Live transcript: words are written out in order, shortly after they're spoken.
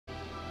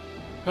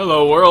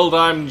Hello world,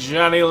 I'm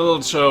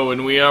Johnyliltoe,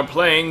 and we are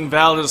playing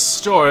Valdis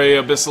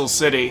Stroy, Abyssal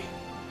City.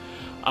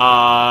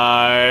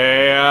 I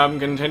am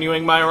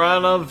continuing my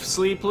run of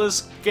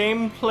sleepless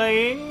game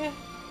playing.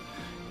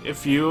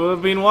 If you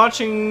have been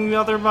watching the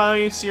other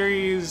my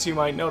series, you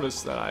might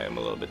notice that I am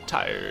a little bit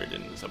tired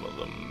in some of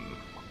them.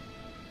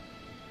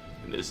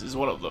 And this is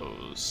one of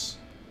those.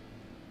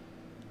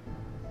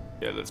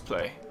 Yeah, let's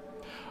play.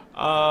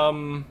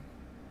 I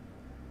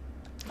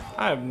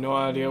have no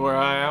idea where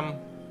I am.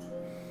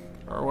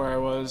 Or where I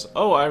was.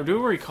 Oh, I do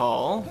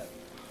recall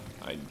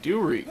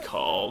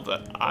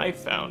that I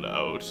found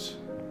out.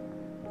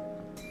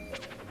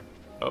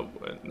 Oh,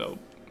 no.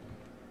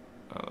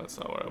 Oh, that's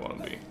not where I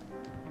want to be.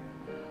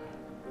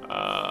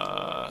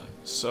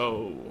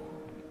 So,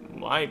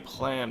 my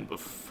plan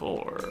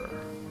before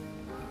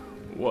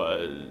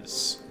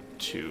was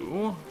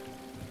to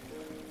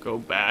go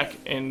back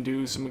and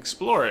do some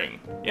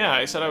exploring. Yeah,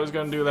 I said I was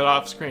going to do that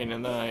off screen,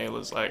 and then I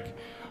was like,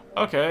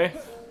 okay,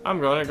 I'm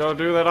gonna go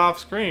do that off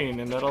screen,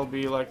 and that'll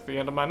be like the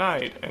end of my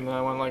night. And then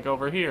I went like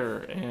over here,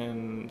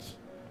 and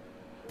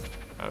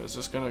I was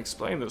just gonna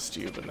explain this to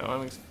you, but now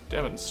I'm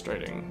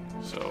demonstrating.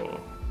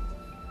 So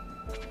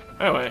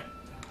anyway,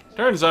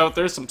 turns out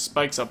there's some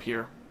spikes up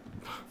here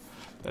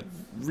that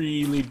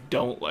really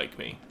don't like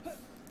me,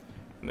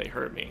 and they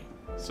hurt me.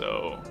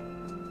 So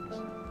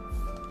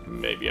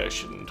maybe I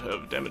shouldn't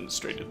have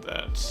demonstrated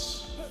that.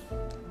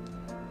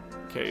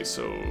 Okay,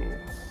 so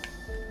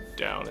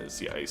down is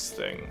the ice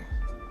thing.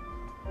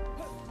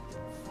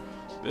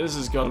 This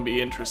is gonna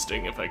be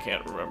interesting if I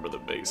can't remember the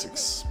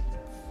basics.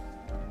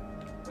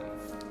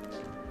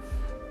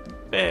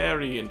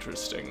 Very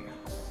interesting.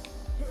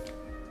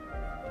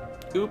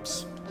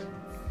 Oops.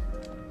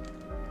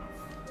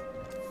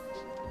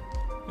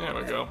 There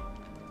we go.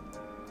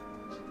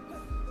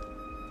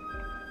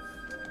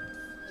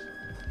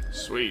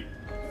 Sweet.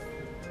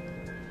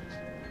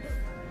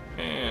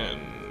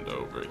 And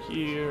over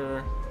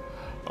here.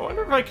 I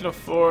wonder if I can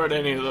afford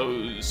any of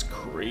those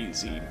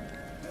crazy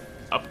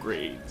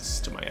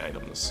upgrades to my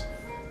items.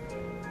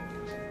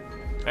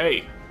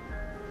 Hey,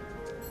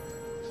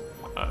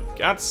 I've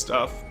got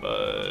stuff,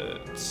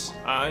 but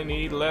I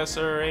need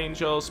lesser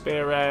angel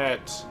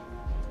spirit.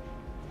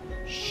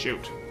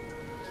 Shoot.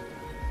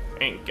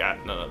 Ain't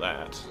got none of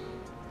that.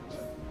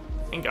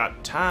 Ain't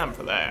got time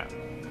for that.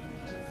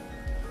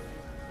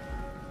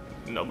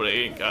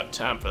 Nobody ain't got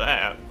time for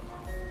that.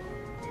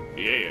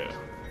 Yeah.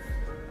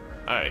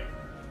 Hey.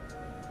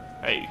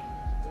 Hey,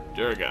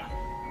 Durga.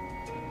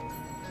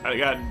 I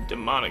got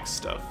demonic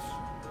stuff.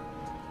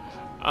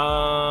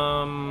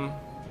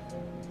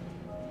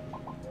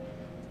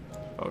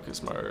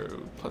 Focus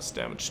mode, plus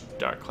damage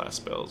dark class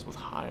spells with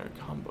higher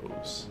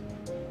combos.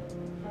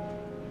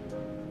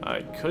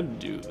 I could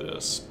do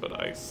this, but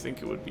I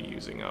think it would be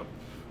using up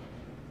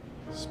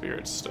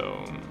Spirit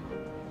Stone.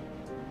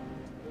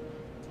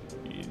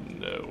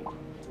 No.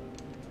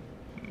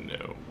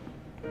 No.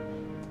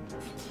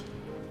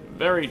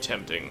 Very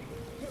tempting,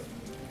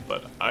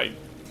 but I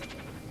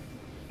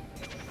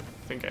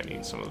think I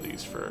need some of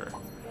these for...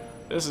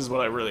 This is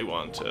what I really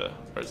want to...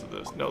 Or is it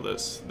this? No,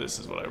 this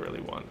is what I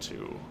really want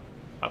to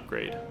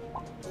upgrade.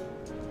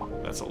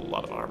 That's a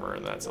lot of armor,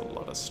 and that's a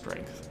lot of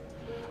strength.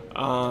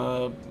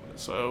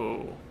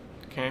 So...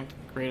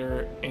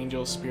 Greater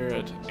Angel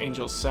Spirit,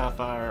 Angel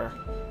Sapphire,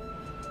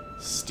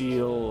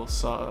 Steel,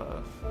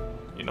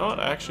 you know what?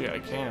 Actually, I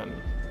can.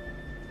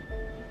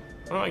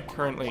 What am I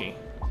currently...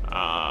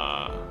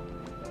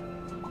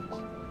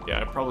 Yeah,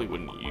 I probably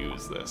wouldn't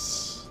use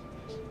this.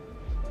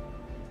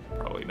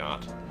 Probably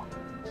not.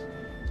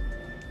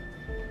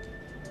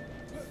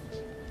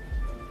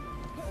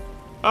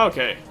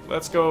 Okay,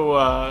 let's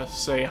go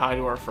say hi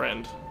to our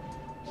friend.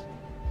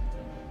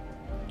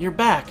 You're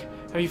back!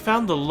 Have you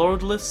found the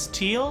Lordless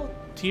Teal?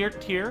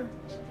 Tier?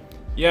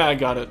 Yeah, I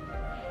got it.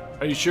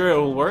 Are you sure it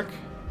will work?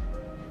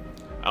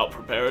 I'll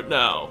prepare it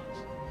now.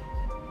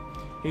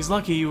 He's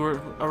lucky you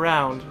were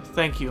around.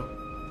 Thank you.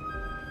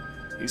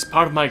 He's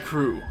part of my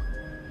crew.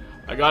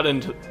 I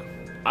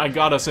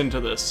got us into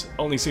this.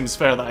 Only seems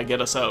fair that I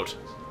get us out.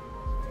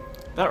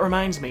 That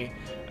reminds me.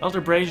 Elder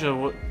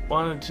Brazier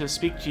wanted to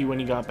speak to you when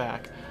he got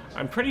back.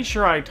 I'm pretty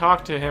sure I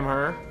talked to him,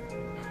 her.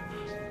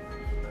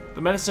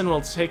 The medicine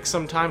will take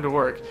some time to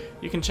work.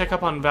 You can check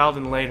up on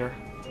Valdin later.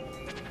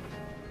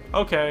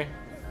 Okay.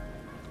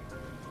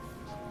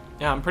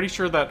 Yeah, I'm pretty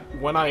sure that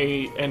when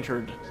I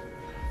entered,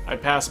 I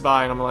passed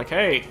by and I'm like,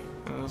 hey.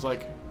 And I was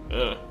like,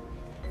 ugh.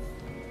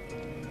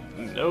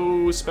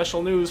 No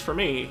special news for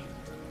me.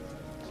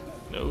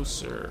 No,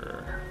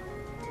 sir.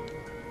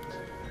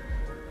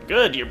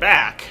 Good, you're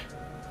back.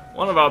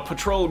 One of our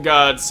patrol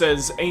guards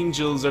says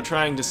angels are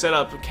trying to set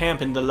up a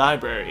camp in the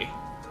library.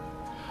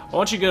 I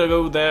want you to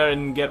go there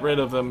and get rid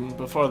of them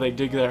before they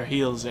dig their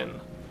heels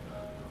in.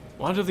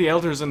 Why do the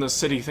elders in the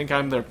city think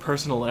I'm their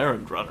personal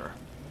errand runner?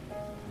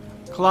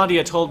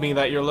 Claudia told me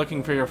that you're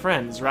looking for your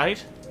friends,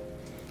 right?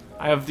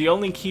 I have the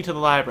only key to the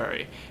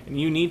library,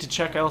 and you need to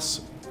check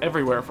else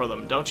everywhere for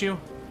them, don't you?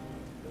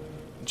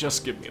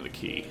 Just give me the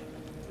key.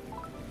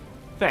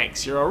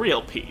 Thanks, you're a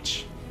real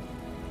peach.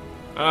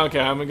 Okay,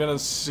 I'm gonna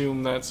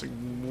assume that's a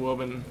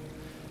woman.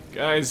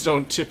 Guys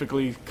don't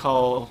typically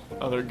call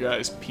other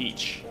guys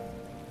Peach.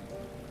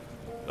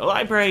 The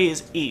library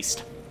is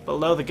east,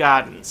 below the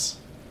gardens.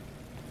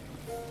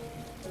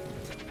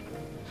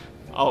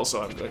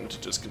 Also, I'm going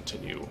to just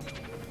continue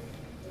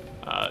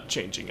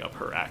changing up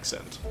her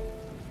accent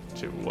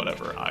to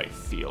whatever I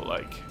feel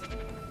like.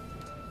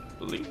 I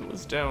believe it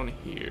was down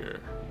here.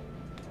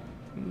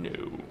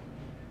 No.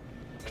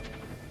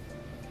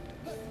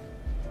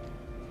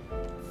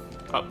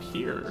 Up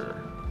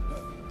here.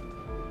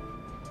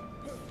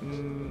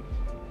 No.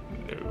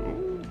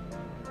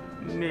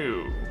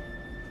 No.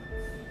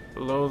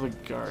 Below the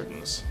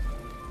gardens.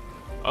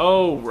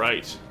 Oh,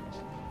 right.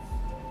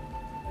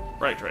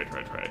 Right.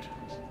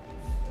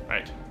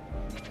 Right.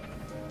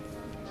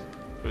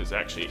 It was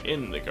actually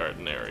in the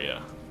garden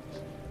area.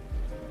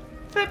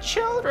 The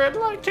children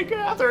like to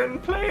gather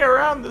and play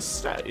around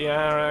the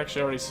Yeah, I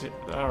actually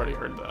already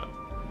heard that.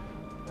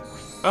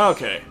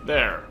 Okay,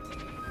 there.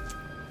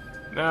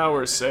 Now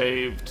we're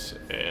saved,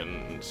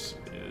 and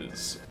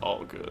it's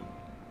all good.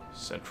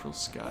 Central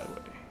Skyway.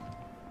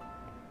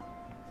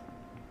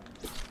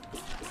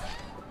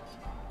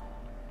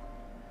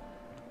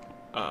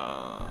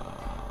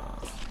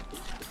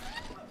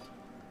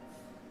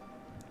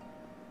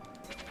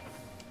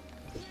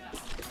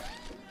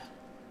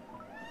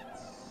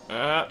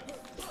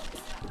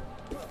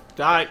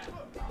 Die!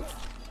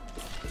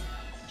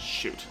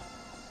 Shoot.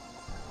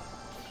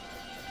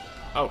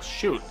 Oh,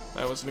 shoot.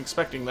 I wasn't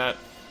expecting that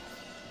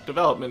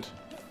development.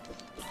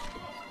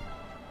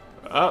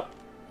 Up.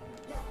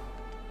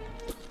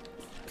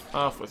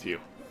 Off with you.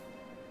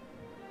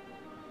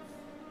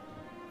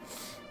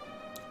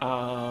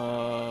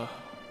 Oh.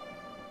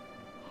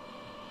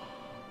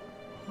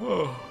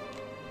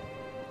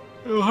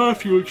 You'll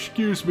have to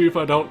excuse me if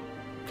I don't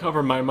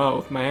cover my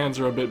mouth. My hands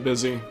are a bit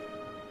busy.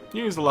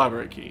 Use the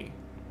library key.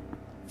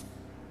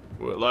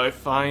 Will I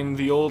find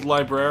the old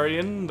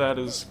librarian that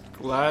is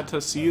glad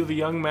to see the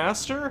young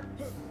master?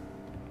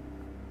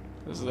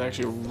 This is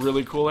actually a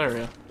really cool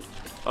area.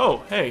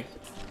 Oh, hey.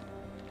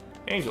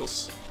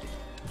 Angels.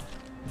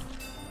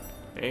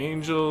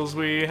 Angels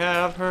we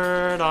have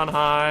heard on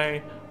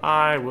high.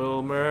 I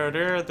will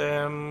murder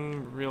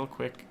them real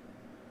quick.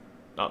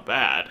 Not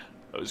bad.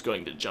 I was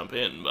going to jump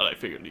in, but I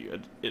figured you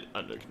had it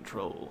under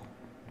control.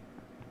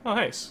 Oh,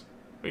 hey.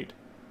 Sweet.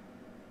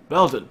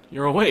 Belden,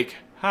 you're awake.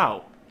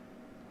 How?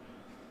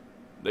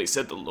 They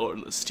said the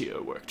Lordless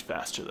tier worked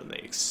faster than they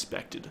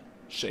expected.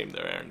 Shame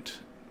there aren't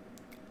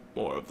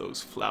more of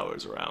those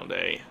flowers around,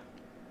 eh?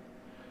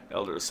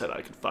 Elder said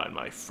I could find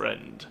my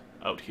friend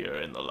out here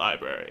in the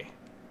library.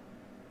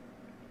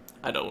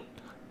 I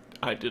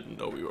didn't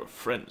know we were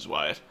friends,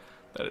 Wyatt.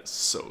 That is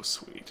so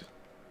sweet.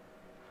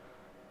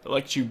 I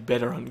liked you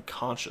better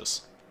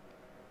unconscious.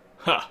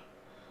 Ha!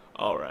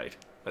 Alright,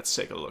 let's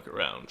take a look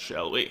around,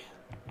 shall we?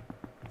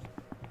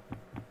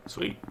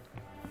 Sweet.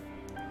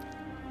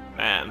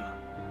 Man,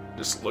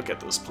 just look at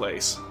this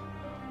place.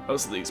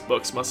 Most of these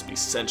books must be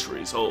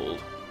centuries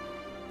old.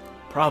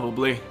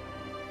 Probably.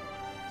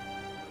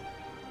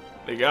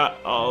 They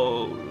got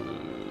all...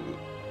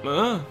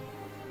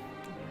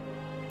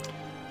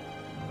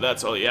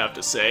 That's all you have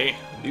to say.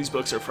 These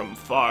books are from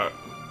far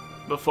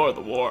before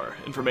the war.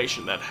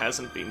 Information that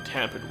hasn't been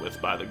tampered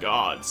with by the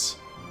gods.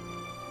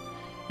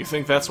 You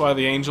think that's why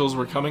the angels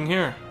were coming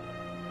here?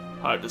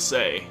 Hard to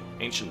say.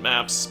 Ancient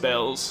maps,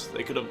 spells,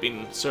 they could have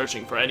been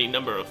searching for any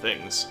number of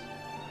things.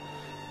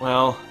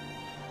 Well,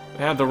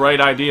 they had the right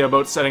idea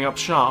about setting up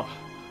shop.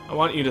 I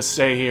want you to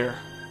stay here.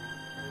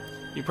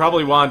 You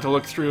probably wanted to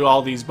look through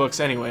all these books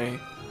anyway.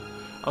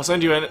 I'll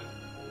send you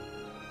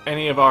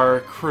any of our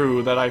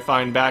crew that I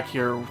find back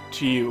here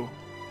to you.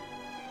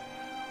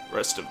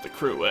 Rest of the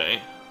crew, eh?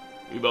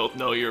 We both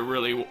know you're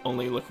really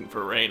only looking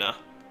for Reyna.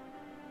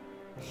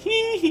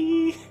 Hee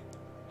hee!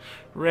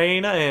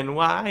 Reyna and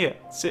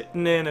Wyatt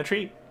sitting in a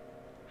tree.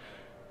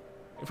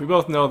 If we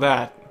both know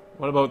that,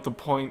 what was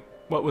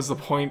the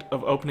point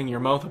of opening your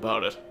mouth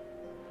about it?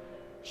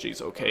 She's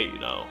okay, you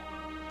know.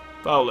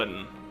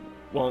 Fowlin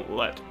won't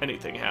let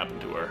anything happen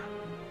to her.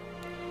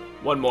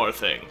 One more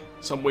thing.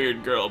 Some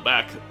weird girl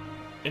back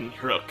in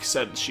Rook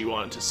said she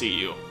wanted to see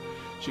you.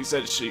 She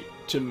said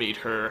to meet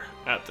her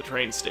at the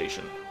train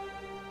station.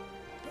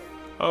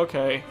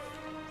 Okay.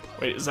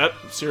 Wait, is that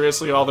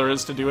seriously all there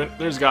is to do it?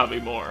 There's gotta be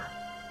more.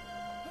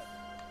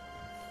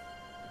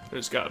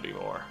 There's gotta be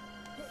more.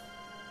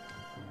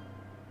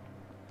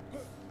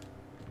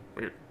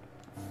 Weird.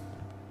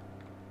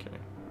 Okay.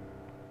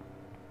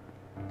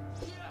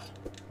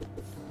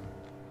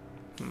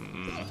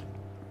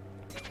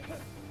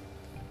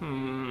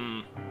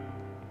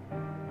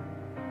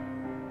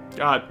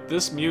 God,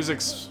 this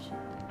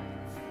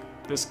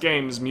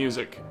game's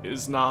music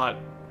is not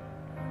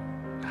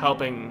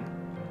helping.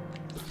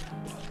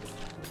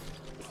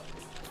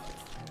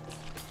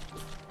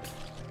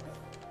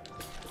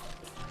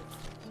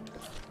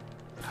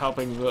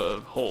 Helping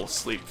the whole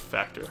sleep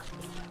factor.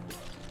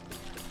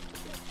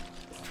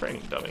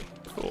 Training dummy.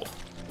 Cool.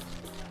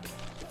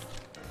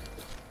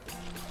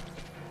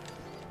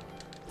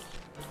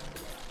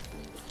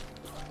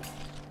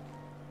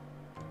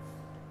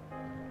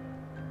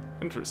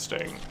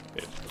 Interesting.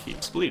 It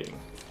keeps bleeding.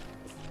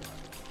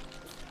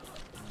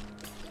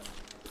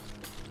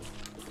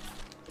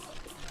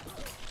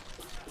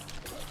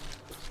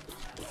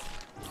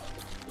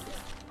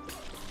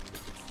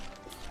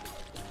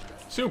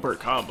 Super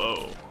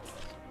combo.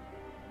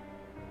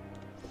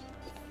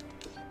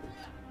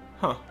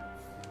 Huh.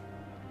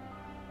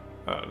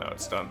 Oh, no,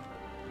 it's done.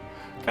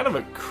 Kind of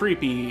a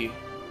creepy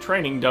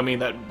training dummy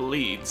that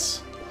bleeds.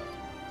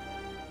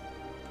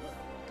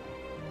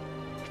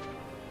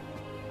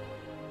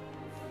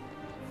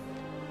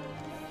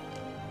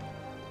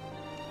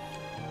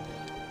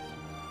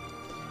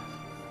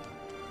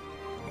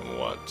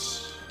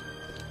 What?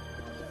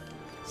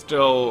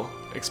 Still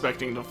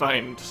expecting to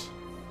find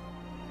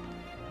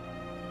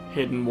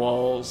hidden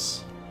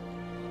walls.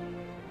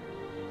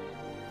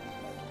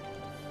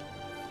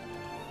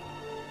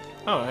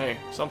 Oh, hey,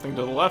 something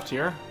to the left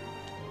here.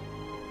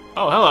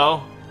 Oh,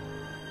 hello.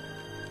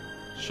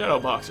 Shadow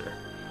Boxer.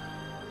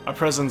 Our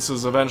presence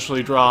will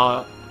eventually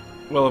draw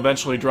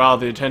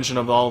the attention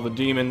of all the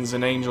demons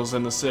and angels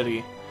in the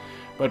city.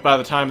 But by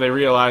the time they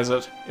realize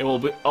it, it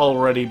will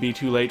already be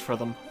too late for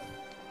them.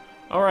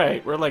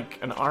 Alright, we're like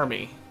an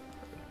army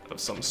of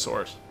some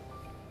sort.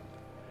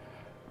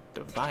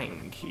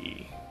 Divine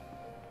Key.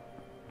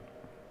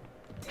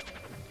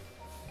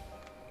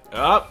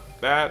 Oh,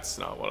 that's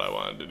not what I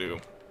wanted to do.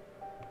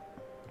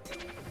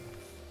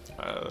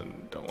 I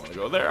don't want to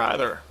go there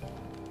either.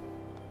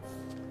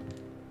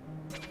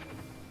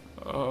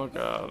 Oh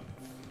god.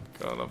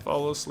 Gonna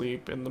fall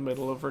asleep in the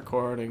middle of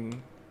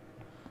recording.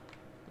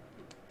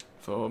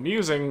 So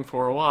amusing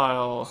for a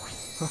while.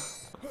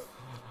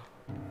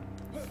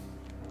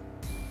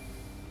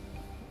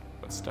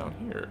 What's down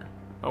here?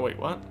 Oh wait,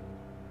 what?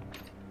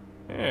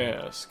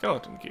 Yeah,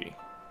 skeleton key.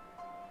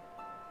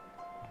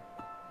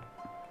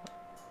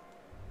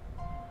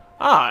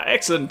 Ah,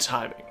 excellent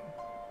timing.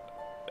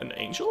 An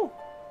angel?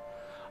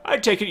 I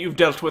take it you've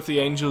dealt with the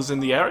angels in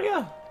the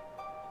area?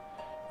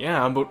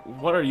 Yeah, but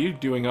what are you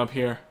doing up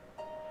here?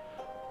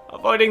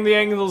 Avoiding the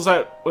angels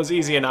that was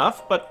easy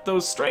enough, but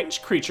those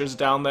strange creatures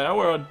down there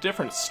were a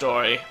different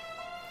story.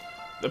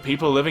 The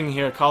people living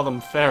here call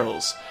them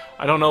ferals.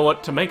 I don't know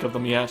what to make of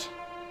them yet.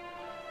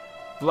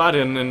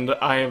 Vladin and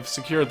I have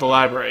secured the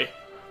library.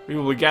 We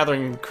will be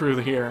gathering the crew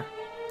here.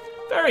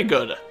 Very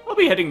good. I'll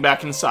be heading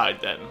back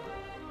inside then.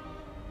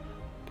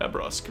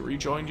 Dabrosk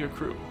rejoined your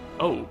crew.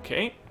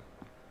 Okay.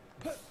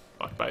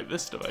 Blocked by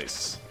this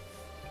device.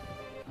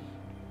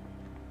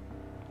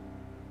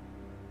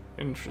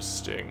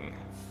 Interesting.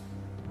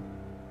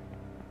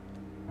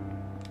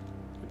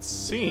 It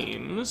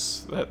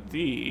seems that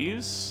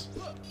these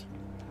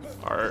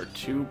are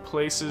two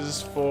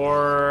places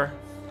for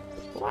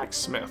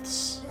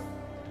blacksmiths.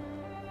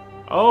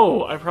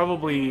 Oh, I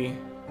probably...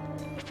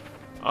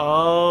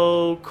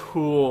 Oh,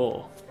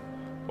 cool.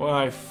 When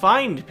I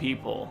find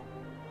people,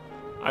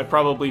 I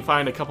probably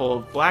find a couple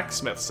of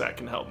blacksmiths that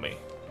can help me.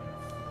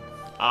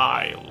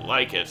 I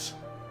like it.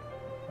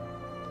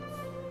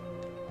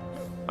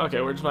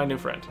 Okay, where's my new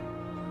friend?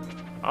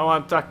 I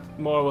want to talk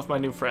more with my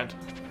new friend.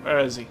 Where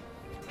is he?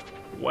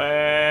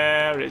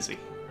 Where is he?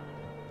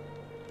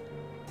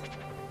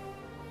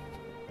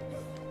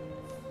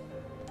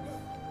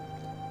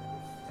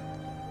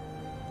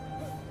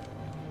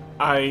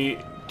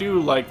 I do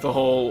like the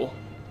whole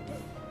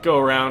go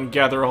around,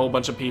 gather a whole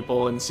bunch of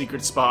people in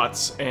secret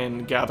spots,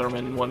 and gather them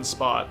in one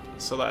spot.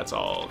 So that's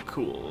all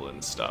cool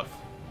and stuff.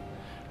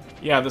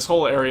 Yeah, this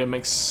whole area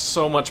makes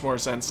so much more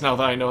sense now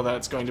that I know that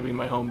it's going to be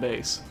my home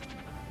base.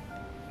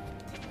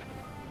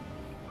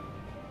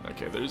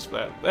 Okay, there's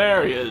that.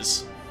 There he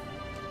is.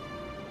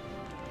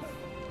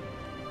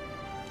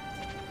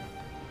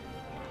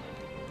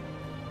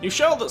 You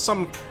showed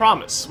some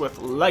promise with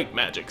light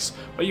magics,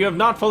 but you have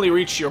not fully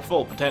reached your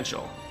full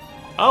potential.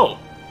 Oh,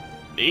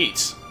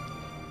 neat.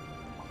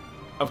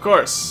 Of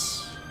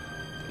course,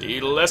 the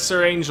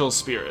lesser angel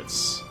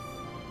spirits.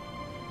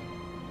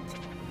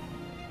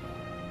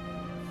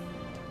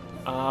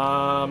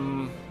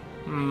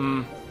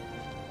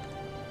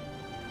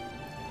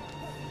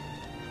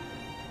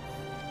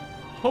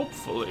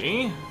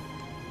 Hopefully.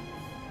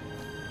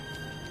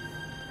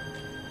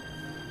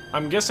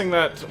 I'm guessing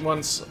that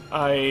once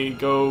I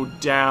go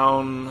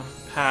down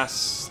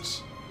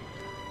past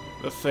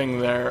the thing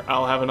there,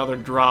 I'll have another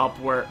drop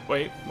where...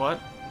 Wait, what?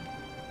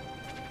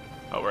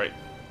 Oh, right.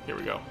 Here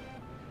we go.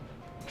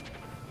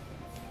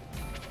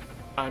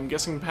 I'm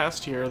guessing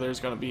past here there's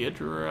gonna be a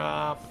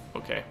drop.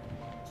 Okay.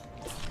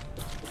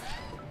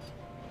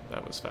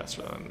 That was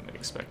faster than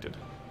expected.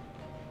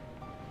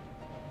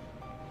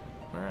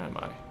 Where am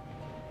I?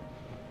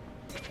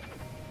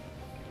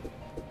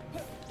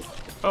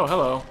 Oh,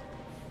 hello.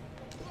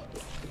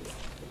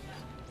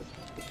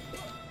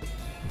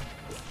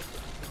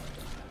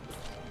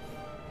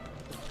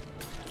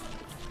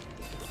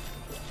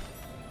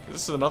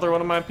 This is another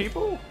one of my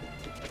people?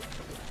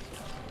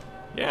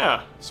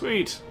 Yeah,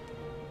 sweet.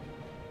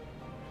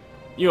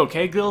 You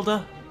okay,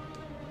 Gilda?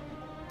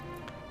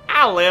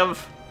 I'll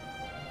live.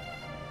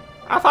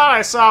 I thought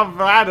I saw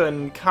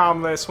Vladin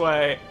come this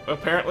way.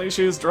 Apparently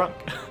she was drunk.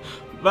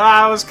 but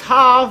I was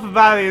caught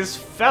by these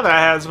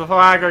featherheads before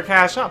I could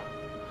catch up.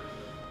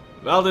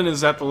 Valdin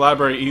is at the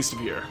library east of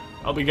here.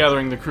 I'll be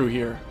gathering the crew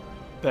here.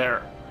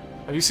 There.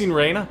 Have you seen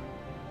Reyna?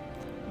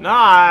 No,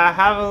 I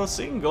haven't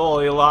seen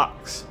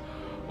Goldilocks.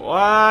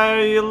 Why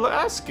are you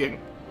asking?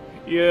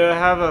 You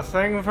have a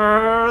thing for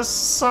her or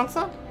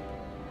something?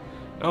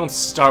 Don't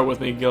start with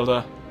me,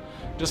 Gilda.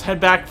 Just head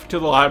back to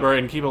the library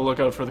and keep a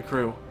lookout for the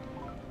crew.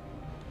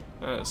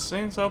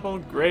 Saint Opal,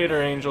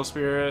 Greater Angel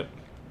Spirit.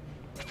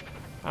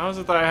 How is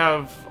it that I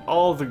have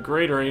all the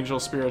Greater Angel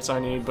Spirits I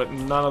need, but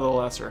none of the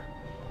Lesser?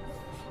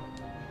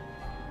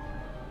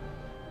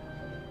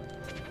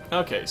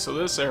 Okay, so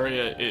this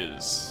area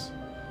is...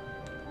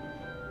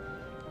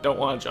 Don't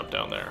want to jump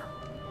down there.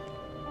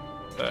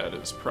 That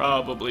is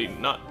probably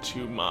not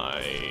to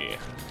my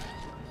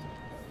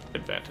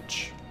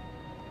advantage.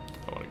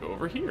 I want to go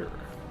over here.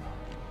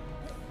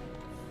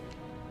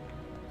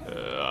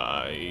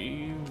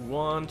 I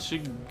want to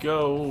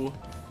go...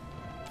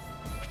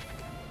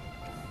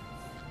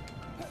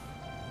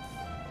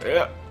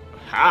 Yeah.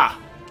 Ha!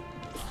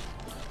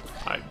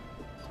 I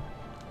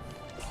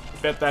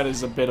bet that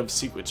is a bit of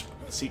sequence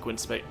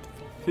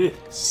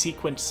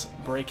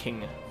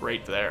breaking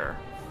right there.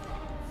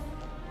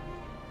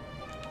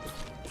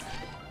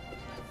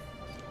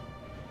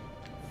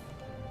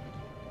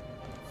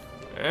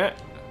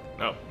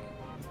 No.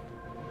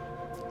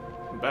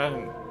 Bad.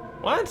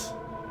 What?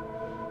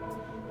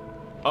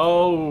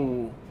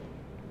 Oh.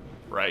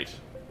 Right.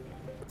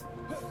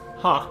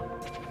 Huh.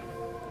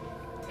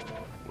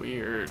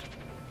 Weird.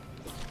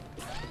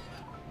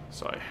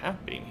 So I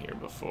have been here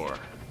before.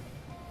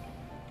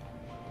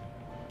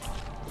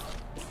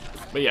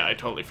 But yeah, I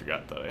totally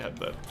forgot that I had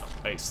the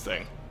ice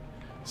thing.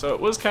 So it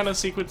was kind of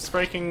sequence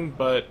breaking,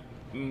 but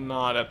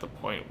not at the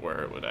point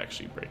where it would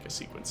actually break a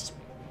sequence.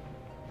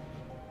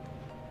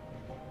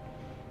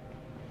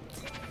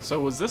 So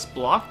was this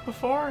blocked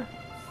before?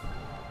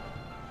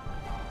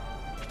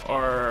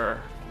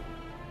 Or...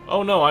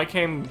 Oh no, I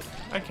came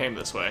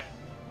this way.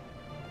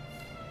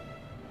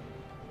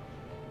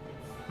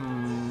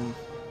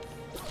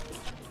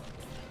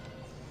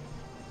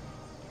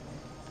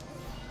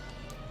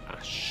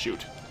 Ah,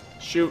 shoot.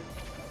 Shoot.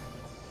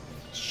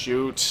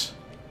 Shoot.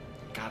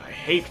 God, I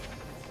hate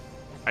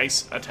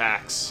ice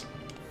attacks.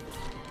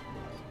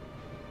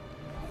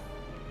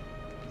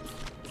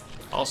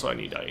 Also, I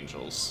need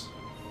angels.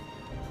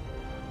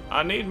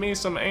 I need me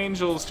some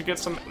angels to get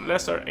some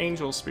lesser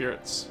angel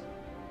spirits.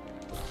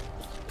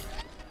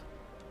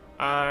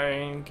 I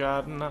ain't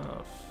got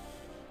enough.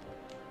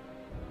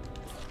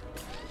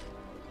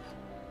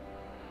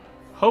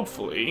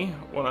 Hopefully,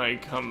 when I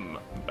come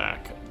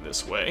back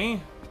this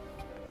way...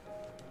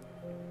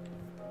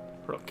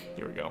 Rook,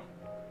 here we go.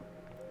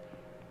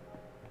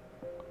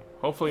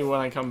 Hopefully when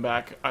I come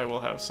back, I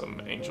will have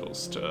some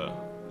angels to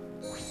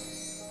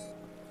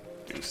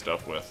do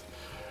stuff with.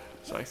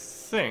 So I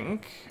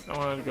think I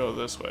want to go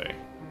this way.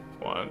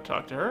 Want to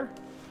talk to her?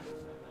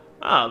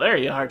 Oh, there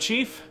you are,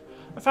 Chief.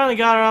 I finally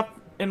got her up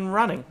and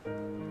running.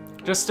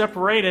 Just step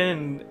right in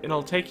and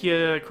it'll take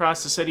you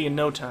across the city in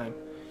no time.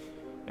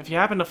 If you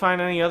happen to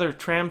find any other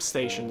tram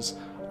stations,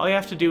 all you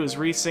have to do is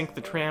resync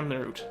the tram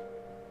route.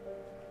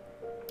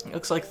 It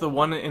looks like the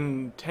one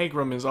in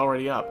Tegrum is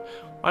already up.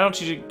 Why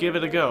don't you give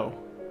it a go?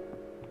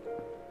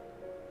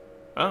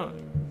 Oh,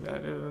 I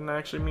didn't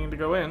actually mean to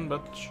go in,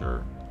 but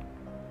sure.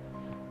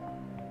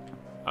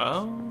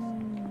 Oh,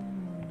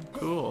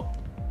 cool.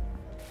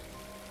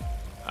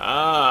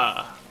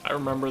 Ah, I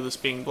remember this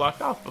being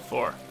blocked off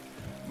before.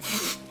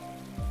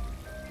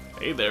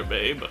 Hey there,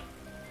 babe.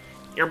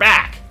 You're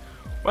back!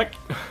 What?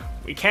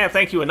 We can't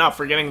thank you enough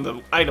for getting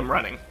the item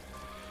running.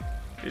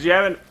 Did you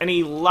have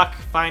any luck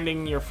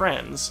finding your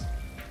friends?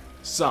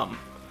 Some,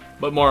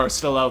 but more are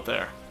still out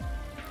there.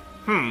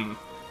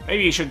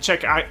 Maybe you should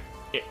check out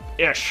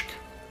Ishk.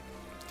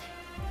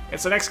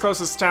 It's the next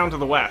closest town to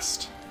the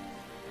west.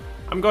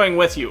 I'm going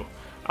with you.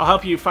 I'll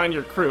help you find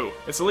your crew.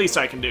 It's the least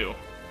I can do.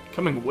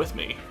 Coming with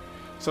me?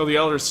 So the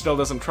Elder still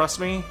doesn't trust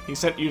me? He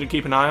sent you to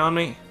keep an eye on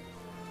me?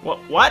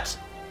 What?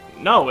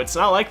 No, it's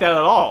not like that at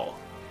all.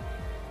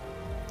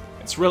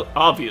 It's real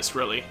obvious,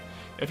 really.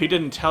 If he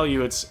didn't tell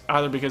you, it's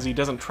either because he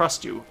doesn't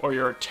trust you, or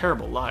you're a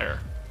terrible liar.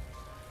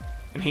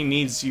 And he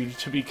needs you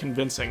to be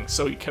convincing,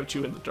 so he kept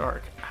you in the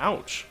dark.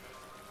 Ouch.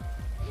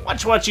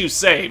 Watch what you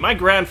say. My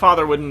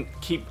grandfather wouldn't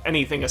keep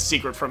anything a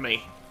secret from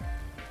me.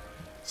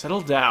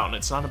 Settle down.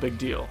 It's not a big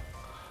deal.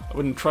 I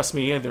wouldn't trust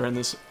me either in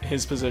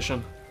his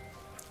position.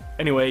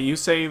 Anyway, you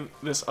say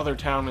this other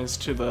town is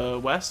to the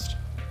west?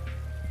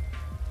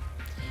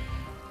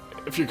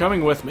 If you're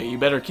coming with me, you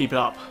better keep it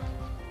up.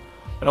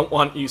 I don't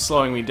want you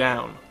slowing me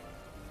down.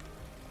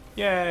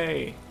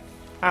 Yay!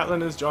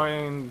 Atlin has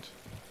joined.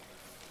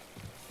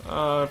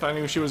 If I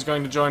knew she was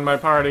going to join my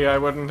party, I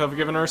wouldn't have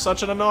given her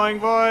such an annoying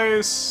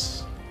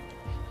voice.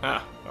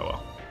 Ah, oh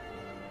well.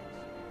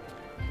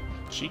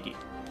 Cheeky.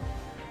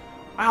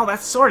 Wow,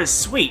 that sword is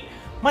sweet.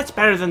 Much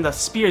better than the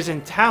spears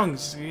in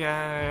towns.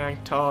 Yeah, I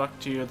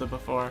talked to you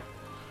before.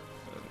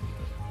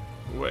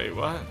 Wait,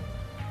 what?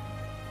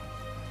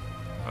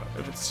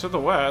 If it's to the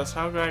west,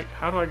 how do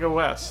I go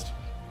west?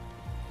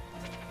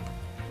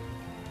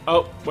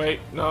 Oh,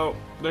 wait, no.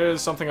 There's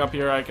something up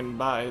here I can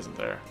buy, isn't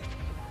there?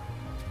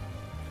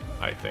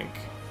 I think.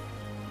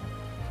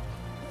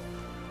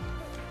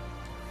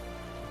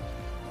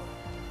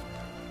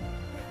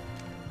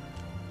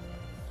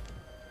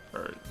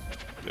 Or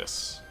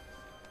this.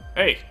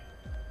 Hey!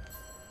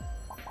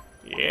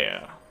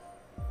 Yeah.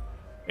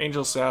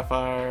 Angel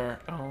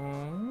Sapphire.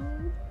 Oh,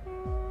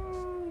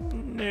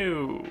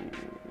 no.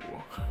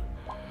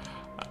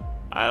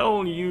 I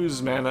don't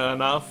use mana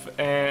enough,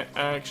 and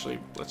actually,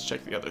 let's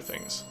check the other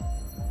things.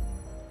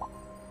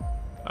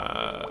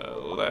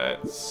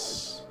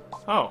 Let's...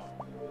 Oh,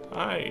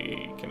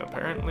 I can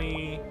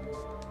apparently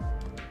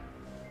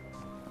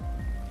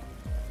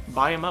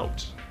buy him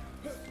out.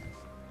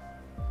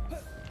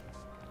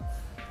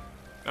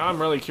 Now I'm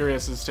really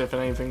curious as to if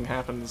anything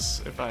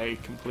happens if I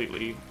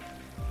completely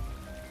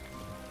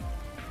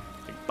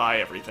buy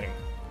everything.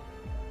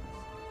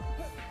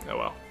 Oh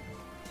well.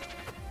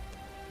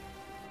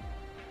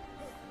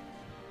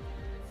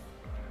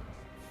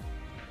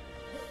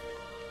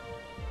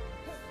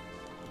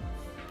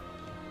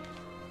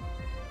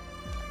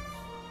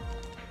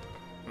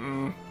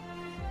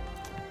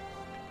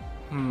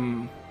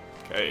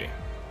 Okay.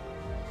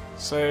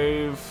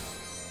 Save.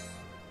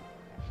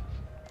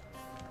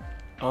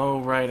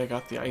 Oh, right, I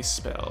got the ice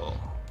spell.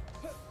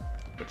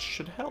 Which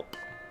should help.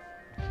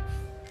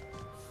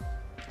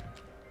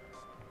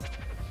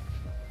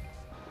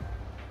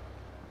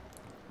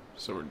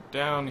 So we're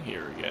down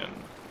here again.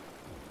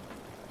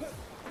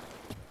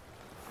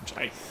 Which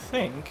I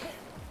think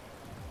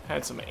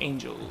had some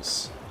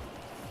angels.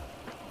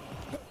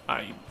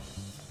 I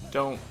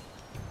don't...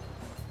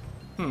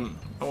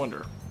 I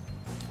wonder.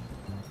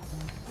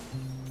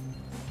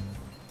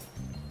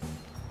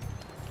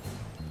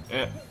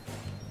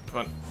 Come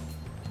on.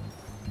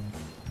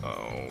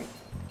 Oh.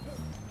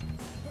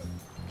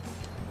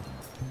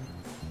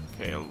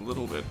 Okay, a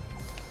little bit.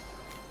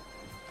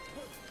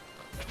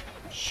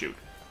 Shoot.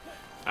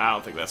 I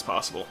don't think that's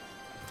possible.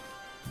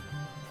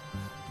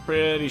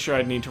 Pretty sure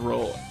I'd need to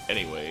roll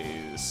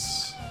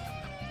anyways.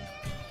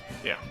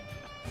 Yeah.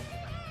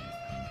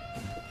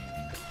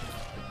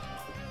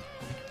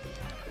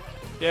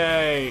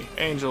 Yay!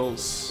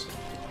 Angels.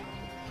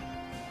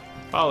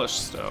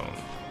 Polished stone.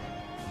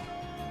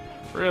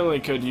 Really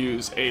could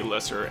use a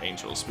lesser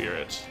angel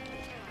spirit.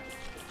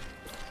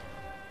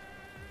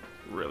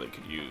 Really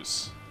could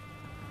use.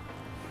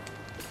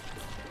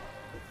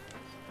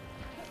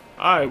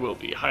 I will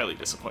be highly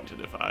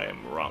disappointed if I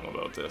am wrong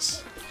about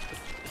this.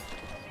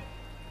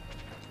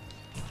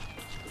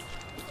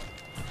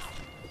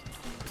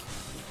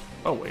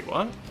 Oh, wait,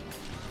 what?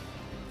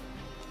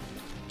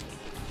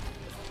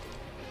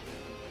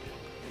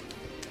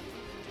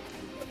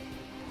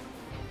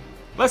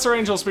 Lesser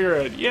angel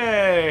spirit!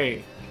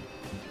 Yay!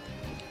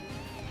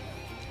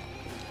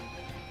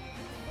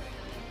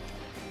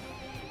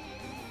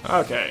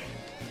 Okay.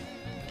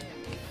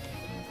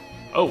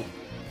 Oh,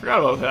 forgot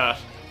about that.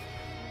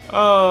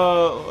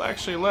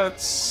 Actually,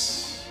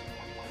 let's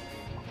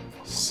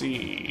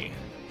see.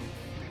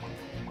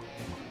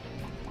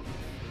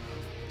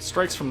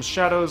 Strikes from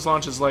shadows,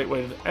 launches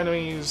lightweighted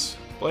enemies,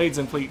 blades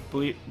inflict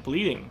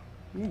bleeding.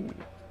 Ooh,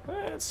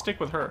 let's stick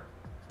with her.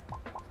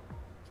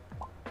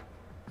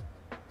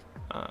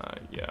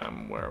 Yeah,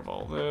 I'm aware of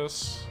all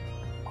this.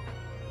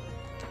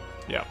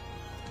 Yeah.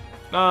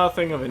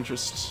 Nothing of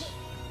interest.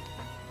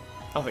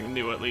 Nothing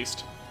new, at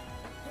least.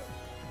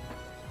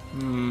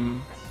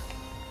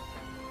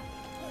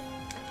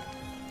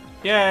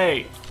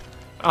 Yay!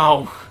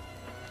 Oh.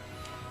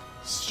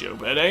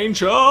 Stupid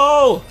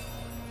angel!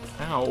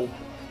 Ow.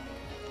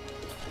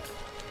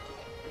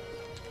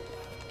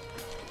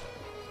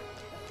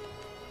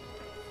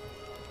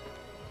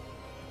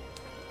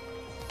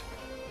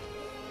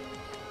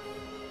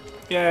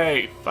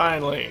 Yay!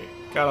 Finally!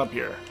 Got up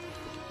here.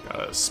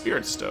 Got a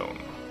spirit stone.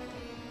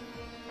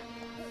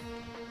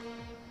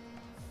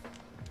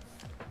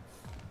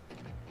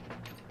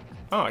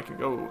 Oh, I can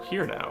go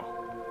here now.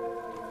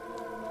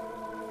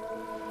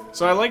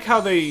 So I like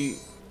how they,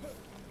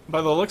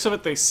 by the looks of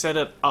it, they set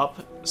it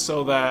up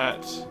so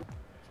that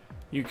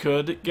you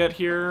could get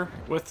here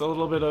with a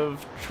little bit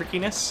of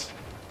trickiness.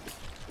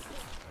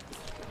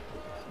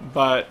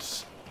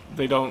 But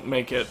they don't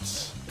make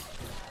it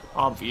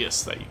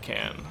obvious that you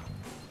can.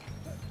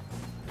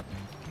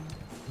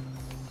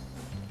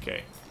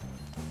 Okay.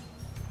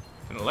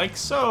 And like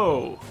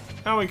so!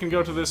 Now we can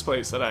go to this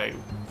place that I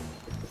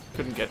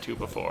couldn't get to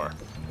before.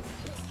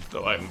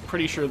 Though I'm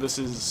pretty sure this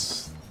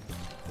is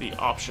the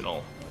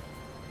optional.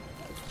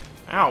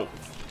 Ow!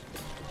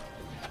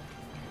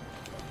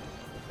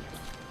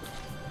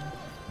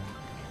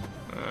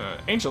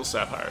 Angel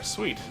Sapphire,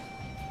 sweet.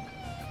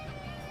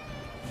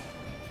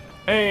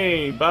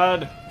 Hey,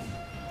 bud.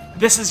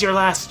 This is your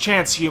last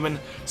chance, human.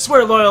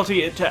 Swear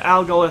loyalty to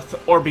Algolith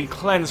or be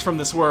cleansed from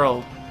this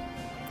world.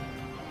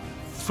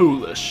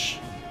 Foolish.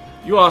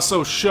 You are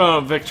so sure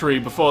of victory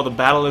before the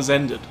battle is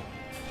ended.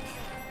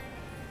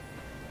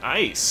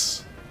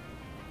 Nice.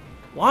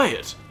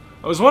 Wyatt,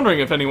 I was wondering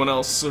if anyone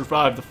else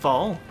survived the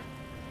fall.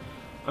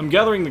 I'm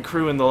gathering the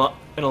crew in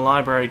a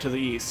library to the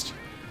east.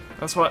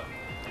 That's what...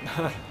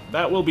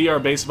 that will be our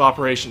base of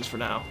operations for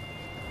now.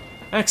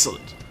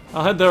 Excellent.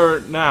 I'll head there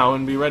now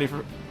and be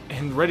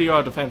ready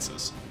our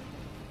defenses.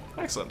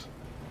 Excellent.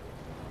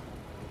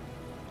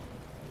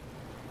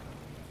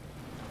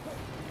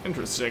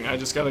 Interesting. I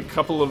just got a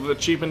couple of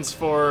achievements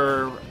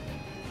for...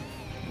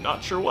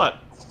 not sure what.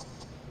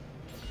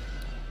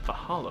 The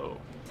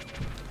Hollow.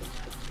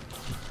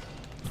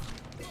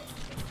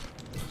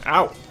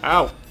 Ow!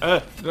 Ow!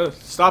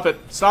 Stop it!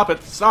 Stop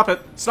it! Stop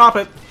it! Stop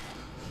it!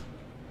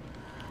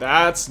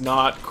 That's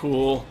not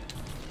cool.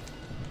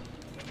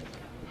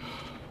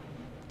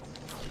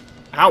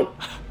 Ow!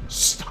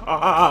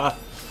 Stop!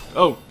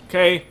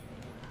 Okay.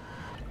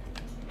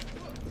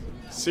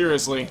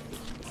 Seriously.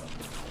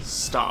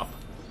 Stop.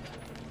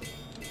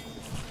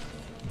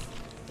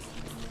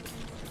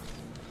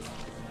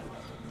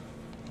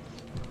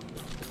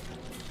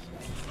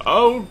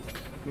 Oh.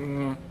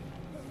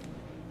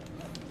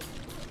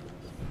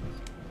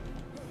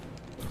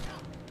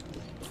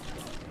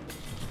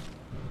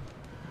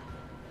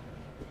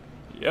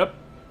 Yep.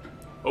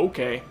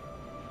 Okay.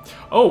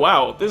 Oh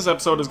wow, this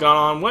episode has gone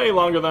on way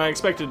longer than I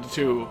expected it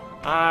to.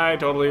 I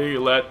totally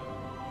let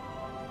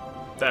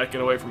that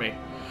get away from me.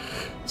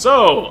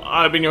 So,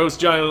 I've been your host,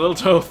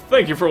 Johnyliltoe.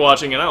 Thank you for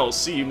watching, and I will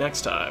see you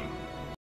next time.